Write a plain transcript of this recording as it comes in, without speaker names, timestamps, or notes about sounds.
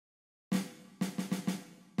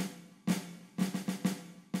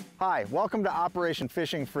Hi, welcome to Operation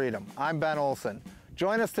Fishing Freedom. I'm Ben Olson.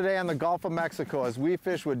 Join us today on the Gulf of Mexico as we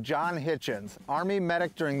fish with John Hitchens, Army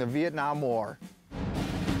medic during the Vietnam War.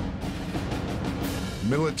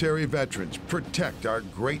 Military veterans protect our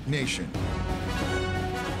great nation.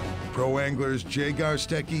 Pro anglers Jay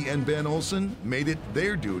Garstecki and Ben Olson made it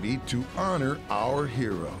their duty to honor our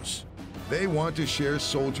heroes. They want to share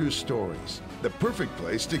soldiers' stories. The perfect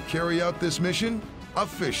place to carry out this mission? A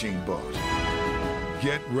fishing boat.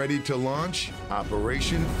 Get ready to launch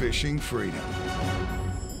Operation Fishing Freedom.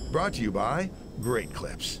 Brought to you by Great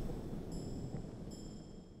Clips.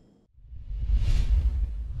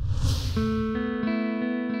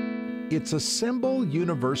 It's a symbol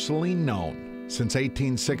universally known. Since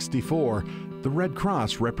 1864, the Red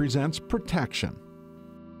Cross represents protection.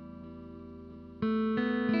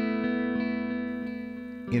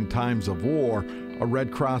 In times of war, a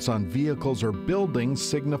red cross on vehicles or buildings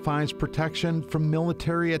signifies protection from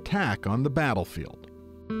military attack on the battlefield.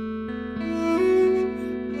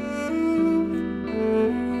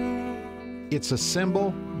 It's a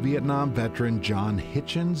symbol Vietnam veteran John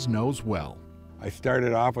Hitchens knows well. I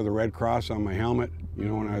started off with a Red Cross on my helmet,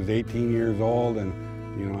 when I was 18 years old, and,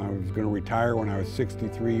 I was going to retire when I was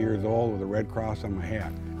 63 years old with a Red Cross on my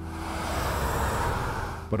hat.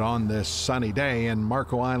 But on this sunny day in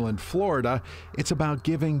Marco Island, Florida, it's about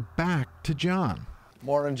giving back to John.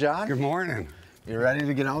 Morning, John. Good morning. You ready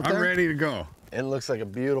to get out there? I'm ready to go. It looks like a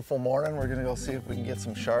beautiful morning. We're gonna go see if we can get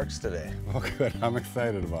some sharks today. Oh, good. I'm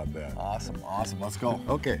excited about that. Awesome, awesome. Let's go.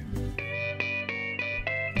 Okay.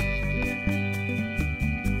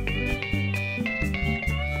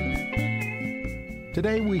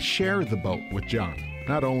 Today we share the boat with John,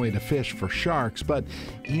 not only to fish for sharks, but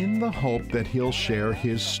in the hope that he'll share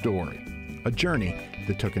his story, a journey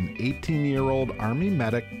that took an 18-year-old Army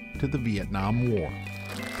medic to the Vietnam War.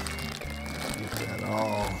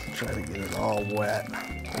 Try to get it all wet.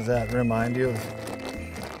 Does that remind you of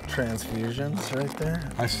transfusions right there?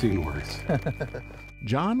 I've seen worse.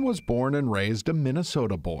 John was born and raised a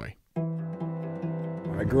Minnesota boy.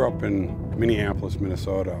 I grew up in Minneapolis,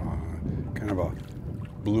 Minnesota, kind of a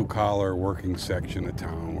blue-collar working section of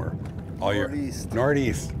town where all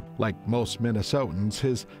Northeast. Like most Minnesotans,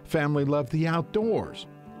 his family loved the outdoors.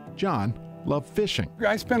 John loved fishing.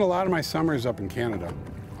 I spent a lot of my summers up in Canada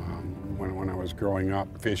when I was growing up,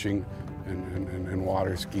 fishing and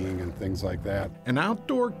water skiing and things like that. An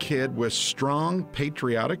outdoor kid with strong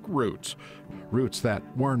patriotic roots. Roots that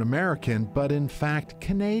weren't American, but in fact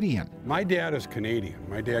Canadian. My dad is Canadian.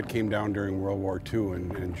 My dad came down during World War II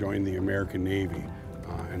and joined the American Navy.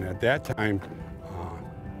 And at that time,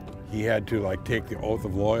 he had to take the oath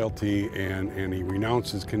of loyalty and he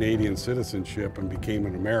renounced his Canadian citizenship and became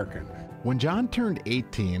an American. When John turned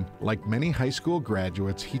 18, like many high school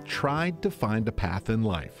graduates, he tried to find a path in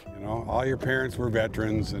life. All your parents were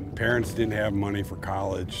veterans and parents didn't have money for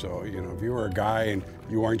college. So, if you were a guy and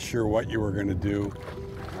you weren't sure what you were going to do,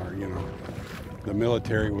 or, the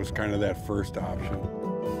military was kind of that first option.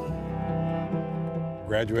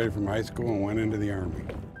 Graduated from high school and went into the Army.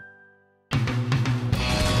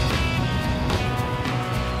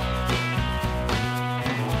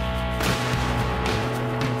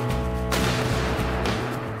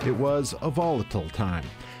 It was a volatile time,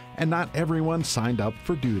 and not everyone signed up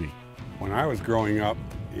for duty. When I was growing up,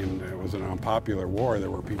 and it was an unpopular war, there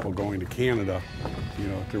were people going to Canada,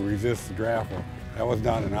 to resist the draft. Well, that was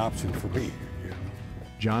not an option for me.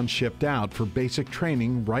 John shipped out for basic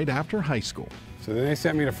training right after high school. So then they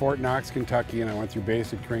sent me to Fort Knox, Kentucky, and I went through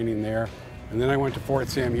basic training there. And then I went to Fort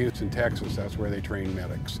Sam Houston, Texas. That's where they train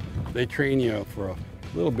medics. They train you for a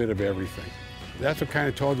little bit of everything. That's what kind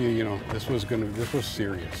of told you, this was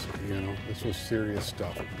serious, this was serious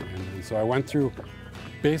stuff. And so I went through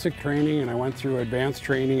basic training and I went through advanced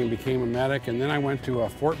training and became a medic. And then I went to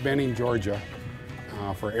Fort Benning, Georgia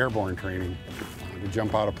for airborne training, to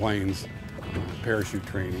jump out of planes, parachute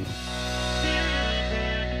training.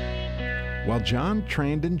 While John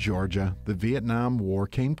trained in Georgia, the Vietnam War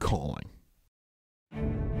came calling.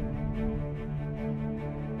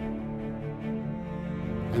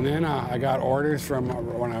 And then I got orders from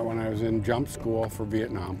when I was in jump school for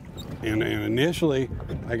Vietnam. And initially,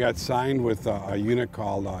 I got signed with a unit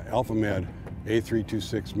called Alpha Med,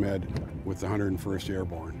 A326 Med, with the 101st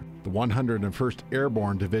Airborne. The 101st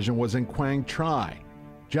Airborne Division was in Quang Tri.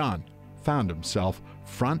 John found himself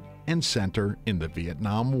front and center in the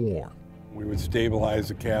Vietnam War. We would stabilize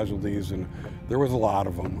the casualties, and there was a lot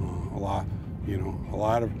of them, a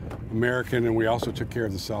lot of American, and we also took care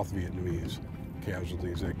of the South Vietnamese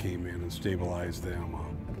casualties that came in and stabilized them.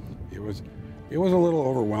 It was a little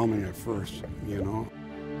overwhelming at first,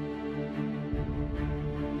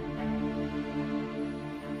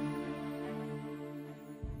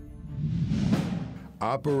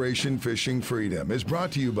 Operation Fishing Freedom is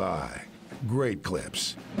brought to you by Great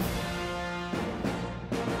Clips,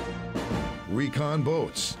 Recon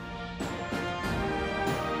Boats,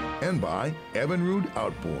 and by Evinrude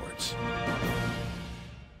Outboards.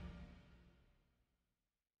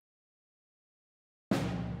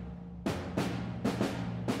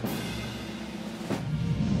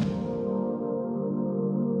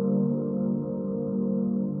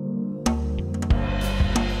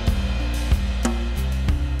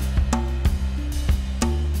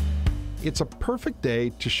 It's a perfect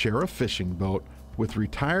day to share a fishing boat with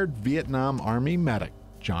retired Vietnam Army medic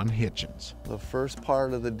John Hitchens. The first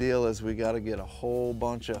part of the deal is we got to get a whole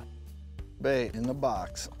bunch of bait in the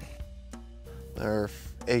box. There are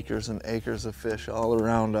acres and acres of fish all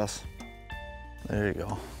around us. There you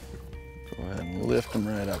go. Go ahead and lift them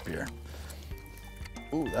right up here.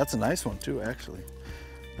 Ooh, that's a nice one too, actually.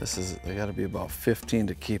 They got to be about 15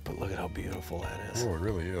 to keep, but look at how beautiful that is. Oh, it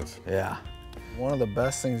really is. Yeah. One of the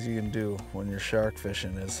best things you can do when you're shark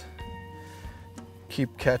fishing is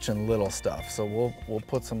keep catching little stuff. So we'll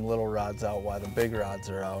put some little rods out while the big rods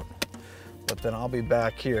are out. But then I'll be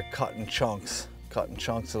back here cutting chunks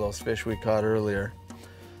of those fish we caught earlier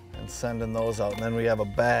and sending those out. And then we have a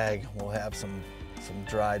bag. We'll have some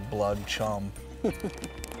dried blood chum.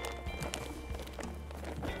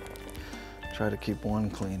 Try to keep one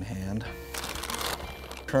clean hand.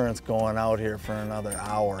 Current's going out here for another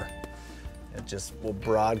hour. It just will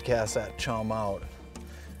broadcast that chum out.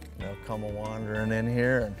 They'll come wandering in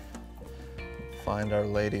here and find our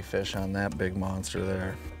ladyfish on that big monster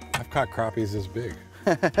there. I've caught crappies this big.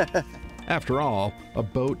 After all, a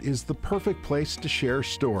boat is the perfect place to share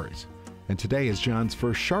stories. And today is John's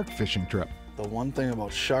first shark fishing trip. The one thing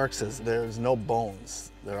about sharks is there's no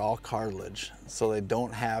bones. They're all cartilage, so they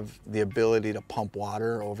don't have the ability to pump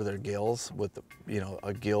water over their gills with,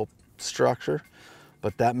 a gill structure.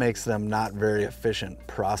 But that makes them not very efficient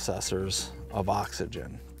processors of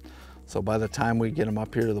oxygen. So by the time we get them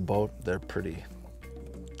up here to the boat, they're pretty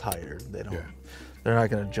tired. They're not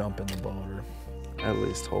gonna jump in the boat, or at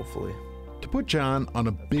least hopefully. To put John on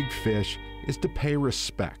a big fish is to pay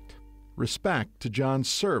respect. Respect to John's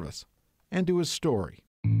service and to his story.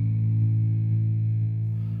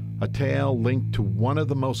 A tale linked to one of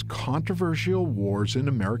the most controversial wars in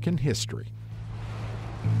American history.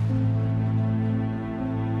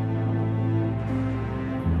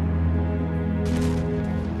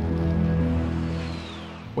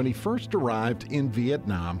 When he first arrived in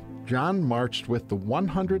Vietnam, John marched with the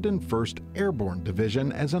 101st Airborne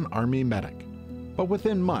Division as an Army medic. But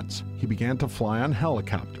within months, he began to fly on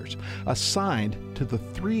helicopters, assigned to the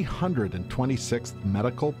 326th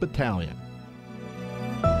Medical Battalion.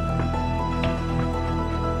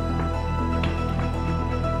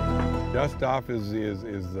 Dust off is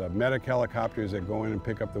medic helicopters that go in and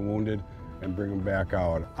pick up the wounded and bring them back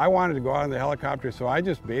out. I wanted to go out on the helicopter, so I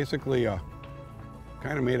just basically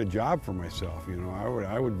kind of made a job for myself.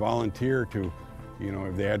 I would volunteer to,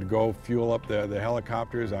 if they had to go fuel up the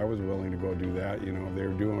helicopters, I was willing to go do that. If they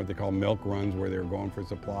were doing what they call milk runs, where they were going for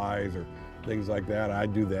supplies or things like that,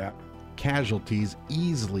 I'd do that. Casualties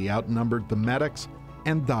easily outnumbered the medics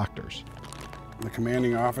and doctors. The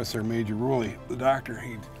commanding officer, Major Ruley, the doctor,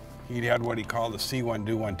 he had what he called the see one,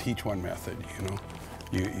 do one, teach one method.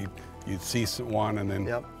 You'd see one and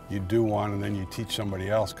then you'd do one and then you teach somebody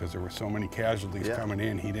else, because there were so many casualties coming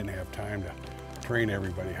in, he didn't have time to train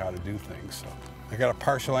everybody how to do things. So I got a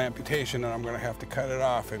partial amputation and I'm going to have to cut it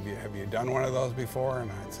off. Have you done one of those before?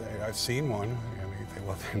 And I'd say, I've seen one. And he'd say,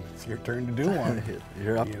 well, then it's your turn to do one.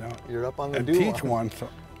 You're up on the and do teach one. So.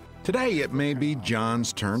 Today it may be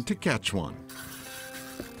John's turn to catch one.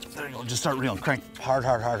 There you go, just start reeling. Crank, hard.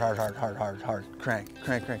 Crank.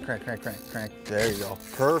 There you go,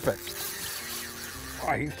 perfect.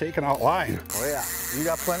 Oh, he's taking out line. Oh yeah, you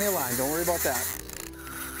got plenty of line, don't worry about that.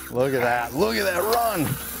 Look at that run.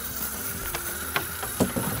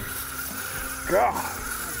 God.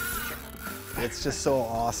 It's just so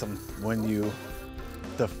awesome when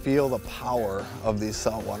to feel the power of these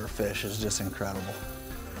saltwater fish is just incredible.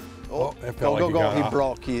 Oh, go, he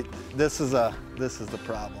broke. This is the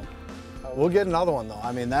problem. We'll get another one though.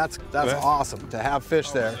 I mean, that's awesome to have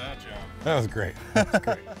fish there. That was great. That was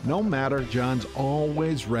great. No matter, John's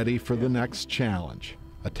always ready for the next challenge,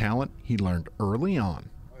 a talent he learned early on.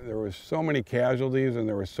 There was so many casualties and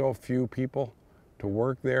there were so few people to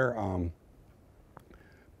work there.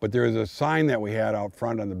 But there was a sign that we had out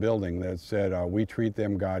front on the building that said, we treat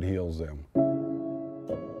them, God heals them.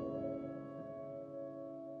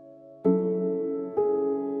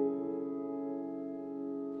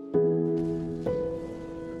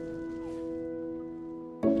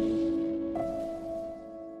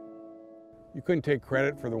 couldn't take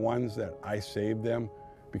credit for the ones that I saved them,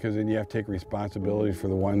 because then you have to take responsibility for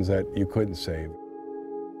the ones that you couldn't save.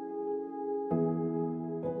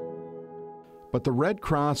 But the Red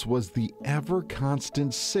Cross was the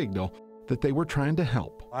ever-constant signal that they were trying to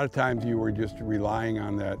help. A lot of times you were just relying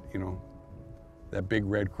on that, that big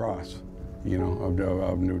Red Cross,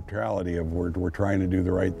 of neutrality, of we're trying to do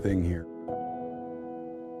the right thing here.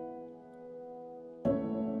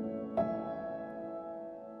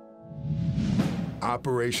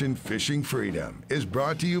 Operation Fishing Freedom is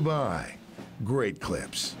brought to you by Great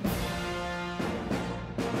Clips,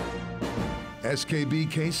 SKB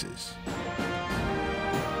Cases,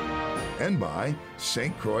 and by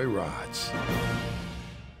St. Croix Rods.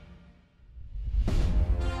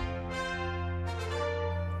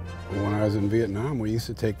 When I was in Vietnam, we used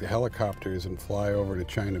to take the helicopters and fly over to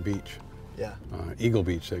China Beach. Yeah. Eagle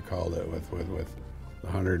Beach, they called it, with the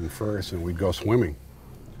 101st, and we'd go swimming.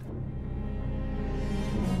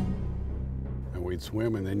 And we'd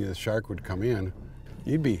swim, and then the shark would come in.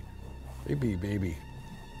 They'd be maybe,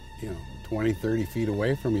 20, 30 feet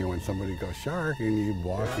away from you when somebody goes shark, and you'd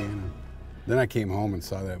walk in. And then I came home and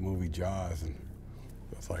saw that movie Jaws, and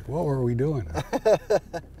it was like, what were we doing?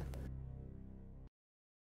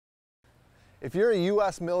 If you're a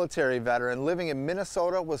U.S. military veteran living in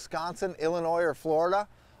Minnesota, Wisconsin, Illinois, or Florida,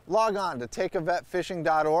 log on to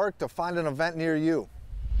takeavetfishing.org to find an event near you.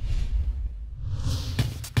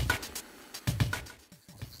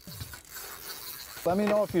 Let me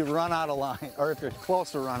know if you run out of line, or if you're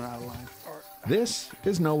close to running out of line. This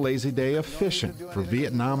is no lazy day of fishing for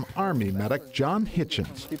Vietnam Army medic John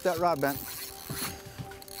Hitchens. Keep that rod bent.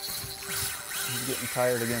 He's getting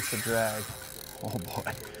tired against the drag. Oh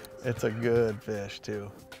boy, it's a good fish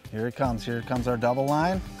too. Here he comes. Here comes our double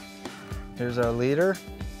line. Here's our leader.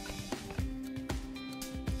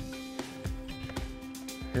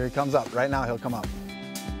 Here he comes up. Right now he'll come up.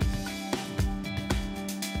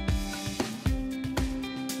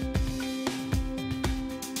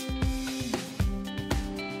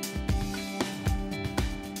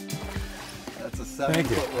 That's a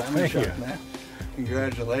 7-foot lemon shark, man.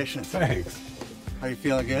 Congratulations. Thanks. Are you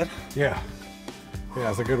feeling good? Yeah,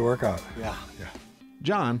 it's a good workout. Yeah.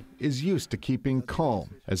 John is used to keeping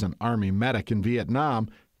calm. As an Army medic in Vietnam,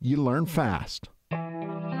 you learn fast.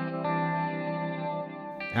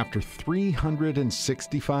 After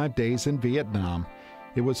 365 days in Vietnam,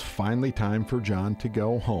 it was finally time for John to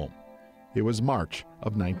go home. It was March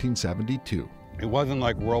of 1972. It wasn't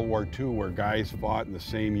like World War II where guys fought in the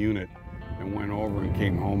same unit and went over and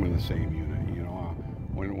came home in the same unit.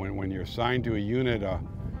 When you're assigned to a unit,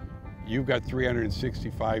 you've got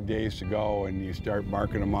 365 days to go, and you start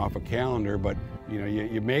marking them off a calendar. But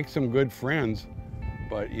you make some good friends.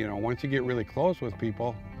 But once you get really close with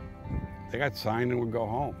people, they got signed and would go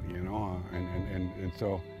home. And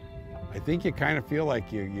so I think you kind of feel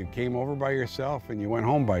like you came over by yourself and you went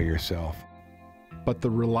home by yourself. But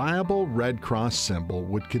the reliable Red Cross symbol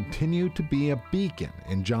would continue to be a beacon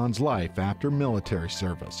in John's life after military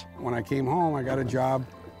service. When I came home, I got a job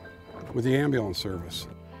with the ambulance service.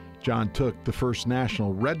 John took the first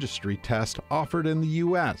national registry test offered in the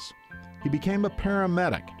U.S. He became a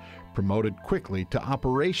paramedic, promoted quickly to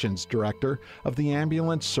operations director of the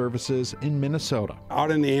ambulance services in Minnesota.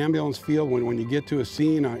 Out in the ambulance field, when you get to a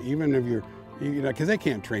scene, even if because they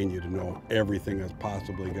can't train you to know everything that's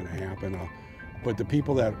possibly going to happen, but the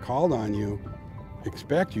people that called on you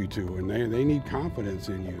expect you to, and they need confidence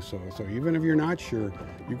in you. So even if you're not sure,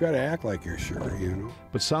 you've got to act like you're sure,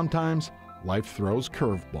 But sometimes life throws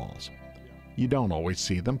curveballs. You don't always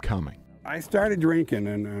see them coming. I started drinking,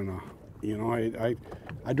 and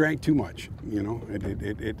I drank too much.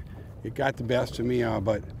 It got the best of me.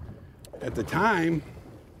 But at the time,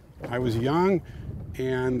 I was young,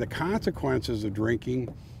 and the consequences of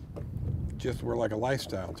drinking just were like a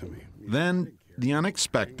lifestyle to me. Then the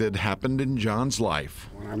unexpected happened in John's life.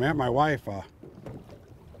 When I met my wife,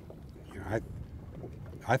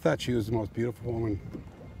 I thought she was the most beautiful woman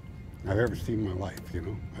I've ever seen in my life.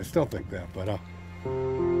 I still think that, but.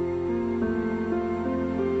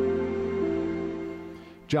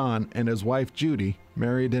 John and his wife Judy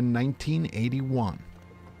married in 1981.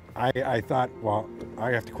 I thought, well,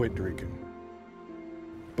 I have to quit drinking.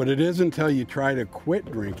 But it isn't until you try to quit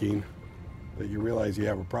drinking that you realize you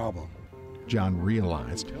have a problem. John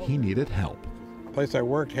realized he needed help. The place I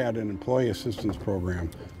worked had an employee assistance program,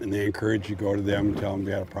 and they encouraged you to go to them and tell them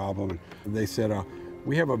you had a problem. And they said,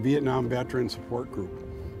 we have a Vietnam veteran support group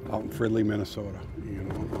out in Fridley, Minnesota.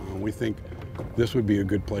 We think this would be a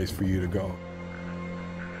good place for you to go.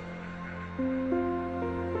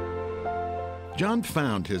 John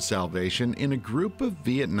found his salvation in a group of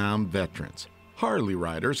Vietnam veterans. Harley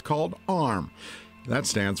riders called ARM. That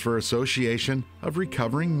stands for Association of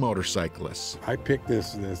Recovering Motorcyclists. I picked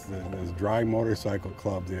this dry motorcycle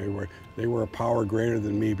club. They were a power greater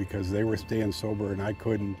than me because they were staying sober and I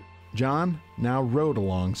couldn't. John now rode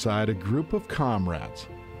alongside a group of comrades,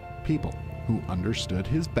 people who understood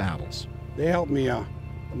his battles. They helped me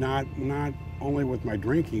not only with my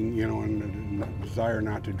drinking, you know, and the desire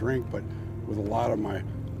not to drink, but with a lot of my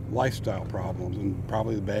lifestyle problems and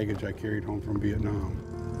probably the baggage I carried home from Vietnam.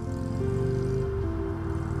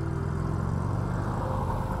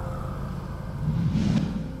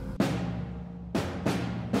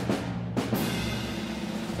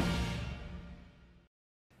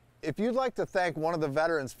 If you'd like to thank one of the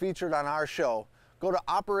veterans featured on our show, go to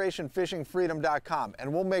OperationFishingFreedom.com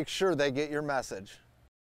and we'll make sure they get your message.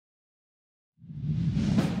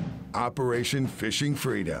 Operation Fishing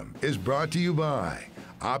Freedom is brought to you by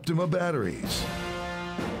Optima Batteries,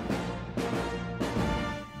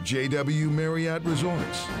 JW Marriott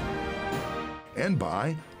Resorts, and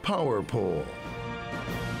by Power Pole.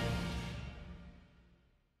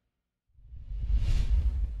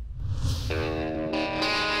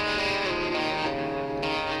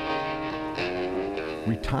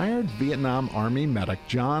 Retired Vietnam Army medic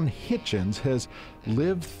John Hitchens has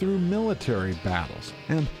lived through military battles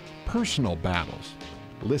and personal battles.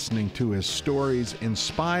 Listening to his stories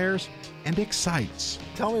inspires and excites.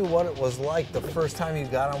 Tell me what it was like the first time you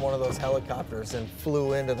got on one of those helicopters and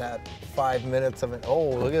flew into that 5 minutes of it. Oh,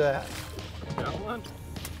 look at that. Got one?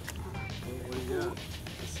 What do you got?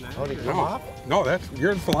 A snag? Oh, did you come off? No,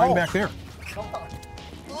 you're the line back there. Come on.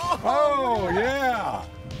 Oh, yeah.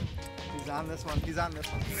 He's on this one. He's on this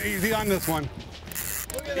one. He's on this one.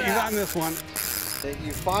 Look at He's that. on this one.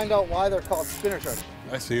 You find out why they're called spinner sharks.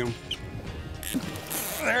 I see him.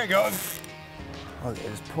 There he goes. Okay,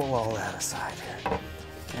 just pull all that aside here.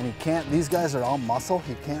 And he can't, these guys are all muscle.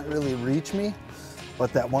 He can't really reach me,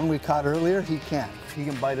 but that one we caught earlier, he can't. He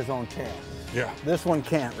can bite his own tail. Yeah. This one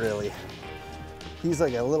can't really. He's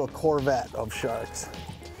like a little Corvette of sharks.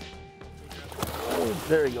 Oh,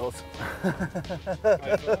 there he goes.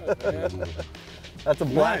 That's a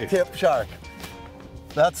black tip shark.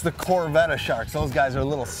 That's the Corvette of sharks. Those guys are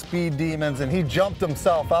little speed demons, and he jumped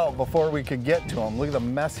himself out before we could get to him. Look at the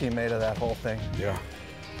mess he made of that whole thing. Yeah.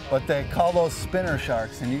 But they call those spinner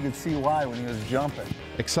sharks, and you could see why when he was jumping.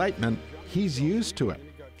 Excitement, he's used to it.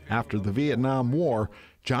 After the Vietnam War,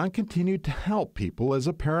 John continued to help people as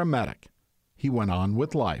a paramedic. He went on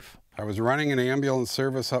with life. I was running an ambulance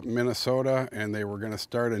service up in Minnesota, and they were going to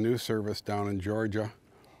start a new service down in Georgia.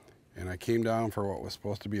 And I came down for what was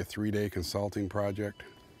supposed to be a 3-day consulting project.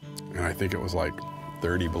 And I think it was like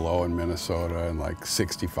 30 below in Minnesota and like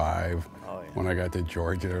 65. Oh, yeah. When I got to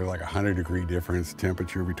Georgia, there was like a 100-degree difference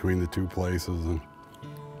temperature between the two places. And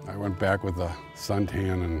I went back with a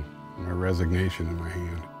suntan and my resignation in my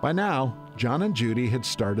hand. By now, John and Judy had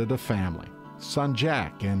started a family, son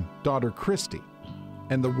Jack and daughter Christy.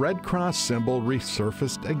 And the Red Cross symbol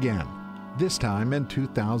resurfaced again, this time in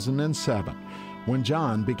 2007. When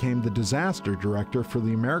John became the disaster director for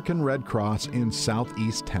the American Red Cross in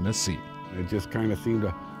Southeast Tennessee. It just kind of seemed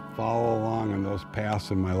to follow along in those paths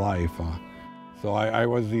in my life. So I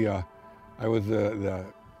was the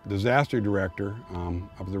disaster director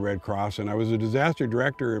of the Red Cross, and I was the disaster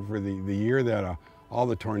director for the year that all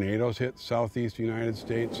the tornadoes hit Southeast United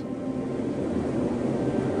States.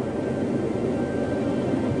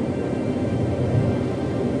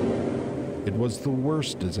 It was the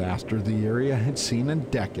worst disaster the area had seen in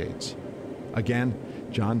decades. Again,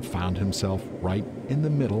 John found himself right in the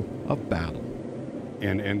middle of battle.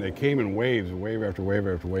 And it came in waves, wave after wave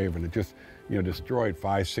after wave, and it just, destroyed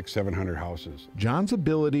 500, 600, 700 houses. John's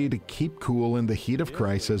ability to keep cool in the heat of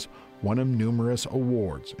crisis won him numerous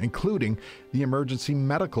awards, including the Emergency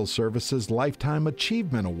Medical Services Lifetime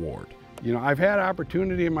Achievement Award. I've had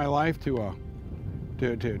opportunity in my life to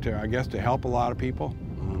I guess, to help a lot of people.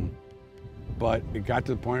 But it got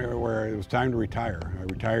to the point where it was time to retire. I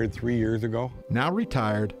retired 3 years ago. Now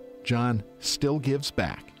retired, John still gives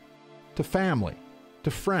back to family,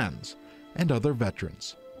 to friends, and other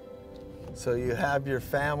veterans. So you have your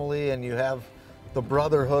family and you have the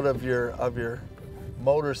brotherhood of your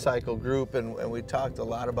motorcycle group, and we talked a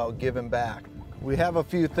lot about giving back. We have a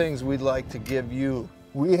few things we'd like to give you.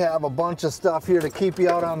 We have a bunch of stuff here to keep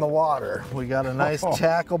you out on the water. We got a nice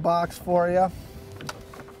tackle box for you.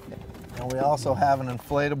 And we also have an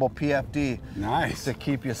inflatable PFD. Nice. To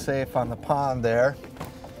keep you safe on the pond there.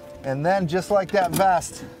 And then just like that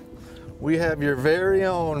vest, we have your very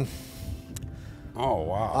own Oh,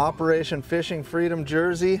 wow. Operation Fishing Freedom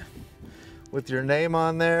jersey with your name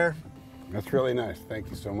on there. That's really nice. Thank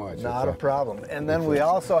you so much. Not a problem. And then we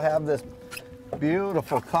also have this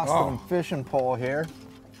beautiful custom fishing pole here.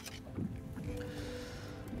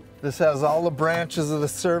 This has all the branches of the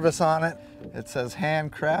service on it. It says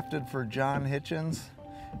handcrafted for John Hitchens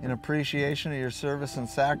in appreciation of your service and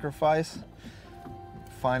sacrifice.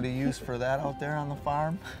 Find a use for that out there on the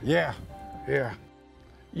farm? Yeah, yeah.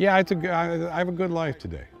 Yeah, it's I have a good life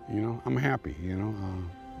today, you know. I'm happy, you know.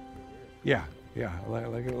 Yeah.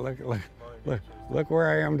 Look where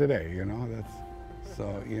I am today, you know.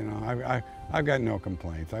 So, you know, I've got no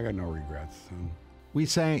complaints. I got no regrets. We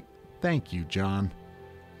say thank you, John.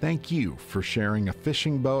 Thank you for sharing a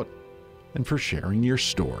fishing boat and for sharing your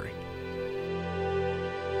story.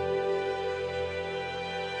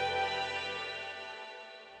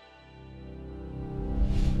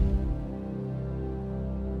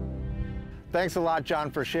 Thanks a lot, John,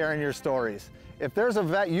 for sharing your stories. If there's a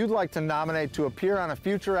vet you'd like to nominate to appear on a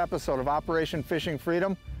future episode of Operation Fishing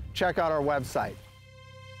Freedom, check out our website,